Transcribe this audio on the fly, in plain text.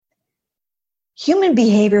Human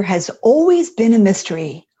behavior has always been a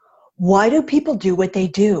mystery. Why do people do what they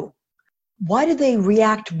do? Why do they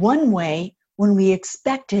react one way when we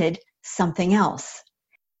expected something else?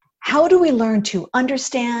 How do we learn to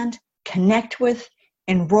understand, connect with,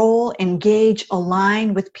 enroll, engage,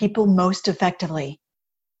 align with people most effectively?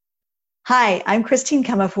 Hi, I'm Christine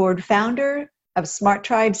Comerford, founder of Smart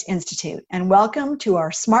Tribes Institute, and welcome to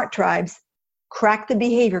our Smart Tribes Crack the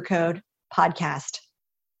Behavior Code podcast.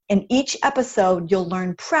 In each episode, you'll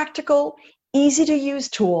learn practical, easy-to-use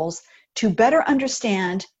tools to better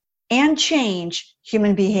understand and change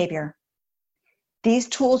human behavior. These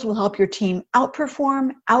tools will help your team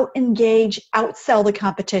outperform, out-engage, outsell the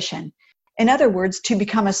competition. In other words, to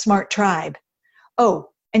become a smart tribe. Oh,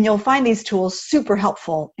 and you'll find these tools super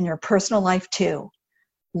helpful in your personal life too.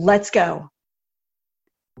 Let's go.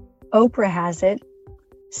 Oprah has it.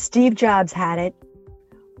 Steve Jobs had it.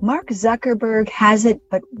 Mark Zuckerberg has it,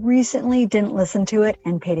 but recently didn't listen to it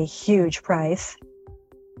and paid a huge price.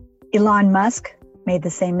 Elon Musk made the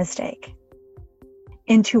same mistake.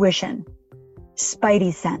 Intuition,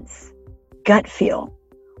 spidey sense, gut feel,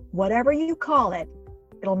 whatever you call it,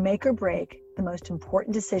 it'll make or break the most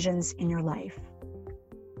important decisions in your life.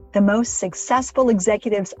 The most successful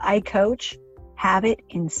executives I coach have it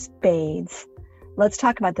in spades. Let's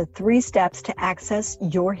talk about the 3 steps to access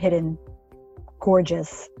your hidden,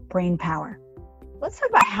 gorgeous brain power. Let's talk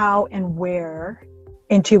about how and where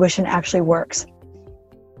intuition actually works.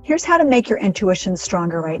 Here's how to make your intuition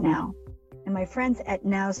stronger right now. And my friends at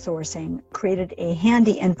Now Sourcing created a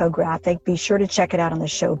handy infographic. Be sure to check it out on the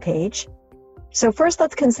show page. So first,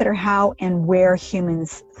 let's consider how and where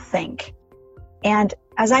humans think. And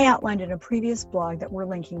as I outlined in a previous blog that we're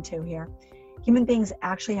linking to here, human beings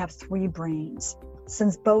actually have 3 brains.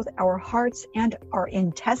 Since both our hearts and our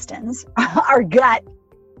intestines, our gut,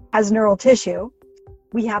 has neural tissue,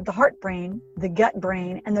 we have the heart brain, the gut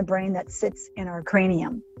brain, and the brain that sits in our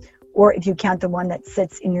cranium. Or if you count the one that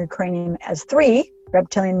sits in your cranium as 3,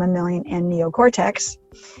 reptilian, mammalian, and neocortex,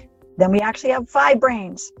 then we actually have 5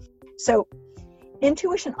 brains. So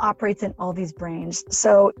intuition operates in all these brains.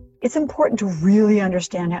 So it's important to really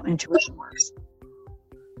understand how intuition works.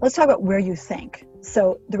 Let's talk about where you think.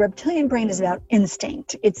 So the reptilian brain is about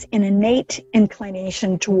instinct. It's an innate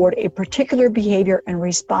inclination toward a particular behavior in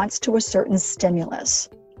response to a certain stimulus.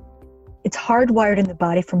 It's hardwired in the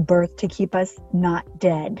body from birth to keep us not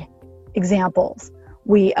dead. Examples: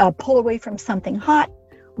 we pull away from something hot,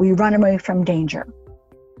 we run away from danger.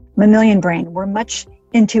 Mammalian brain, where much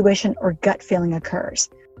intuition or gut feeling occurs.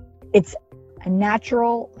 It's a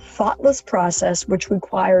natural, thoughtless process which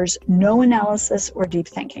requires no analysis or deep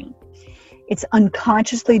thinking. It's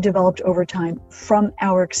unconsciously developed over time from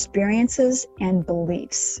our experiences and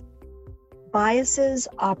beliefs. Biases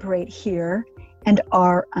operate here and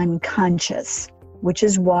are unconscious, which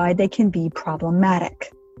is why they can be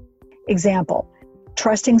problematic. Example: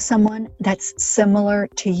 trusting someone that's similar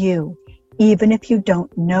to you, even if you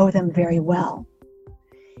don't know them very well.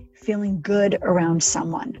 Feeling good around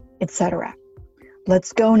someone, etc.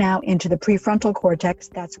 Let's go now into the prefrontal cortex.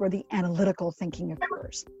 That's where the analytical thinking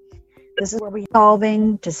occurs. This is where we're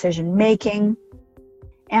solving, decision making,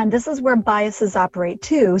 and this is where biases operate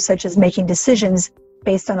too, such as making decisions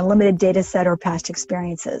based on a limited data set or past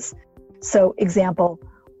experiences. So, example,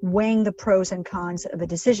 weighing the pros and cons of a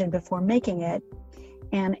decision before making it,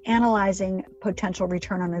 and analyzing potential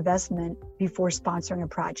return on investment before sponsoring a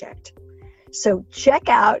project. So check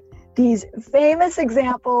out these famous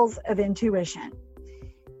examples of intuition.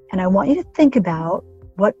 And I want you to think about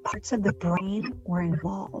what parts of the brain were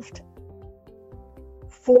involved.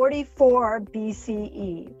 44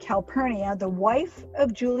 BCE, Calpurnia, the wife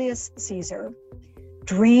of Julius Caesar,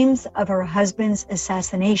 dreams of her husband's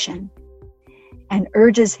assassination and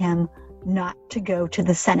urges him not to go to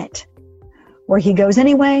the Senate, where he goes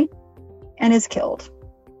anyway and is killed.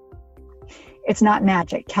 It's not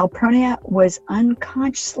magic. Calpurnia was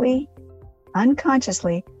unconsciously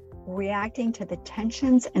reacting to the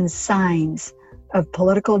tensions and signs of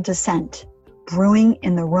political dissent brewing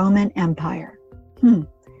in the Roman Empire.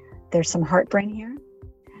 There's some heart brain here.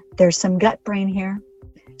 There's some gut brain here.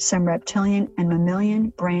 Some reptilian and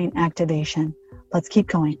mammalian brain activation. Let's keep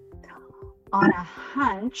going. On a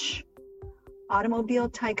hunch, automobile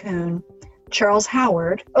tycoon Charles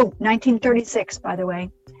Howard, 1936, by the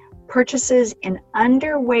way, purchases an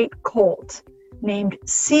underweight colt named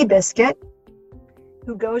Seabiscuit,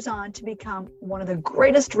 who goes on to become one of the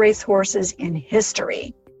greatest racehorses in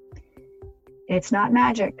history. It's not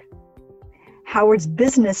magic. Howard's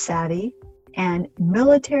business savvy and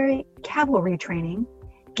military cavalry training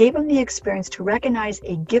gave him the experience to recognize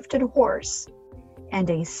a gifted horse and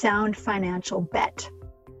a sound financial bet.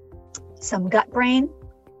 Some gut brain,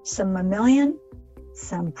 some mammalian,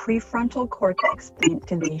 some prefrontal cortex brain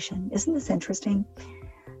activation. Isn't this interesting?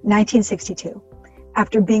 1962.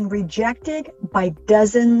 After being rejected by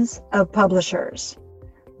dozens of publishers,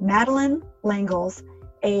 Madeleine L'Engle's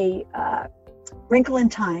A Wrinkle in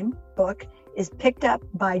Time book is picked up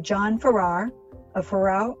by John Farrar of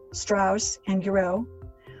Farrar, Straus, and Giroux,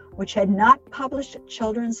 which had not published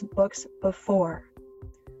children's books before.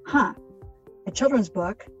 A children's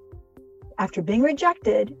book, after being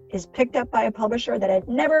rejected, is picked up by a publisher that had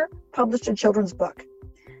never published a children's book.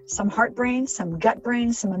 Some heart brain, some gut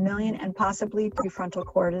brain, some mammalian, and possibly prefrontal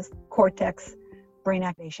cortex brain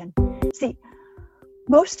activation. See,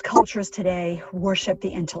 most cultures today worship the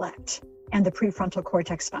intellect and the prefrontal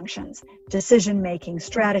cortex functions, decision-making,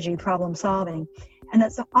 strategy, problem-solving, and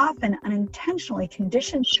that's often unintentionally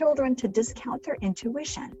condition children to discount their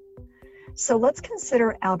intuition. So let's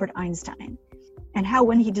consider Albert Einstein and how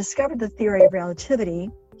when he discovered the theory of relativity,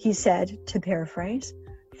 he said, to paraphrase,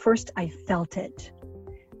 "First I felt it,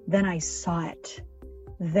 then I saw it,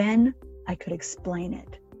 then I could explain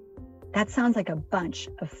it." That sounds like a bunch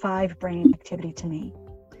of 5 brain activity to me.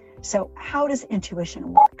 So how does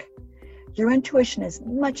intuition work? Your intuition is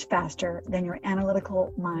much faster than your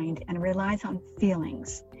analytical mind and relies on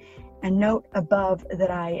feelings. And note above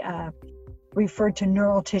that I referred to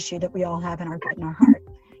neural tissue that we all have in our gut and our heart.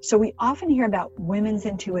 So we often hear about women's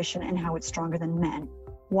intuition and how it's stronger than men.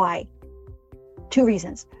 Why? 2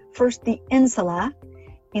 reasons. First, the insula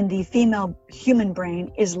in the female human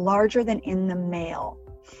brain is larger than in the male.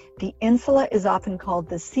 The insula is often called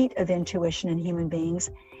the seat of intuition in human beings,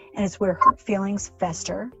 and it's where hurt feelings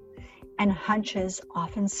fester and hunches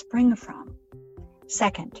often spring from.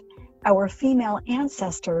 Second, our female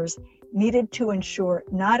ancestors needed to ensure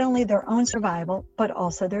not only their own survival, but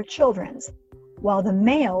also their children's, while the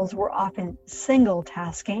males were often single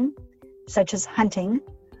tasking, such as hunting,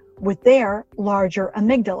 with their larger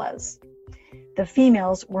amygdalas. The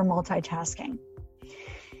females were multitasking.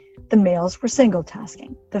 The males were single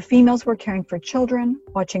tasking. The females were caring for children,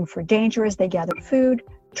 watching for danger as they gathered food,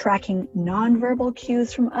 tracking nonverbal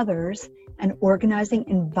cues from others, and organizing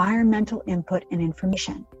environmental input and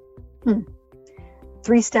information.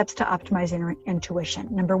 3 steps to optimizing your intuition.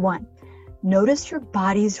 Number 1, notice your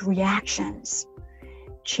body's reactions.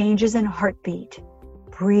 Changes in heartbeat,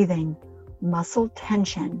 breathing, muscle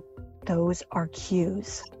tension. Those are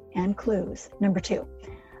cues and clues. Number 2,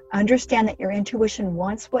 understand that your intuition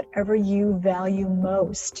wants whatever you value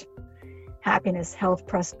most. Happiness, health,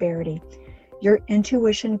 prosperity. Your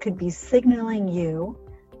intuition could be signaling you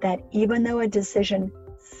that even though a decision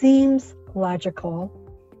seems logical,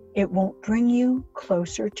 it won't bring you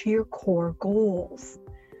closer to your core goals.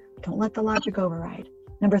 Don't let the logic override.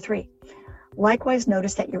 Number 3, likewise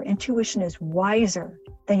notice that your intuition is wiser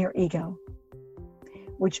than your ego,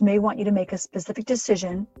 which may want you to make a specific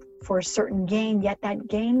decision for a certain gain, yet that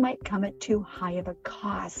gain might come at too high of a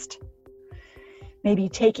cost. Maybe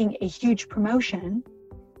taking a huge promotion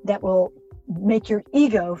that will make your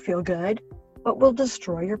ego feel good, but will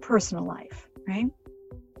destroy your personal life, right?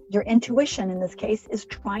 Your intuition in this case is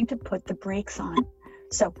trying to put the brakes on.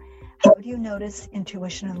 So how do you notice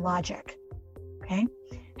intuition and logic? Okay.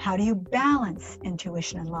 How do you balance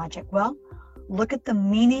intuition and logic? Well, look at the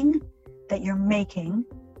meaning that you're making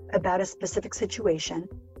about a specific situation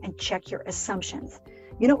and check your assumptions.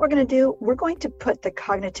 You know what we're going to do? We're going to put the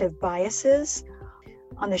cognitive biases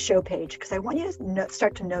on the show page because I want you to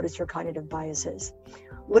start to notice your cognitive biases.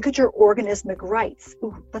 Look at your organismic rights.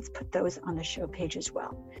 Ooh, let's put those on the show page as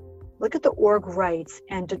well. Look at the org rights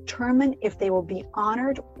and determine if they will be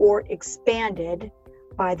honored or expanded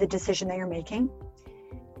by the decision that you're making.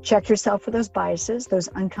 Check yourself for those biases, those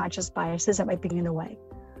unconscious biases that might be in the way.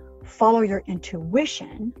 Follow your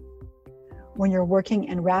intuition when you're working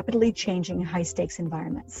in rapidly changing high-stakes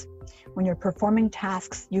environments, when you're performing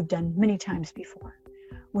tasks you've done many times before,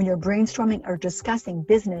 when you're brainstorming or discussing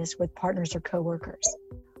business with partners or coworkers.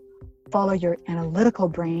 Follow your analytical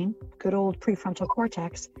brain, good old prefrontal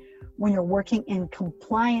cortex, when you're working in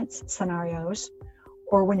compliance scenarios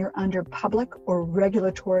or when you're under public or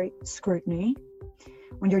regulatory scrutiny,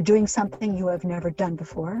 when you're doing something you have never done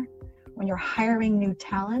before, when you're hiring new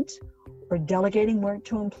talent or delegating work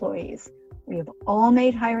to employees. We have all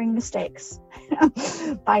made hiring mistakes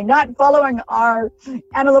by not following our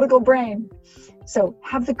analytical brain. So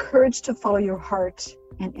have the courage to follow your heart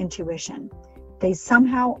and intuition. They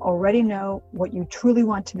somehow already know what you truly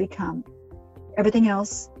want to become. Everything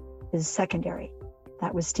else is secondary.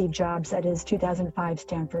 That was Steve Jobs at his 2005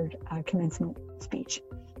 Stanford commencement speech.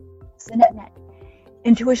 So net,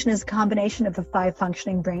 Intuition is a combination of the 5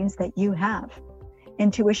 functioning brains that you have.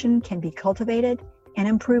 Intuition can be cultivated and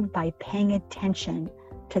improved by paying attention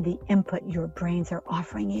to the input your brains are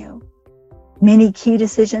offering you. Many key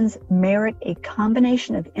decisions merit a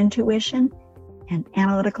combination of intuition and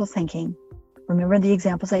analytical thinking. Remember the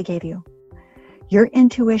examples I gave you. Your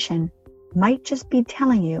intuition might just be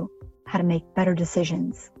telling you how to make better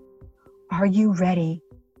decisions. Are you ready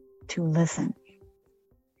to listen?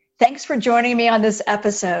 Thanks for joining me on this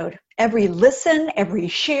episode. Every listen, every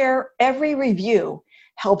share, every review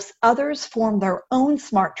helps others form their own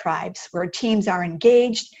smart tribes where teams are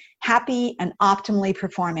engaged, happy, and optimally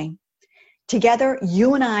performing. Together,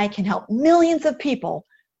 you and I can help millions of people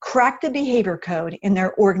crack the behavior code in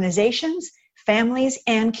their organizations, families,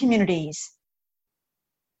 and communities.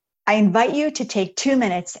 I invite you to take 2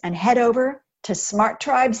 minutes and head over to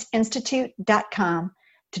smarttribesinstitute.com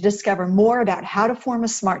to discover more about how to form a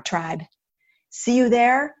smart tribe. See you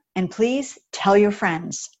there, and please tell your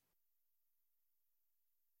friends.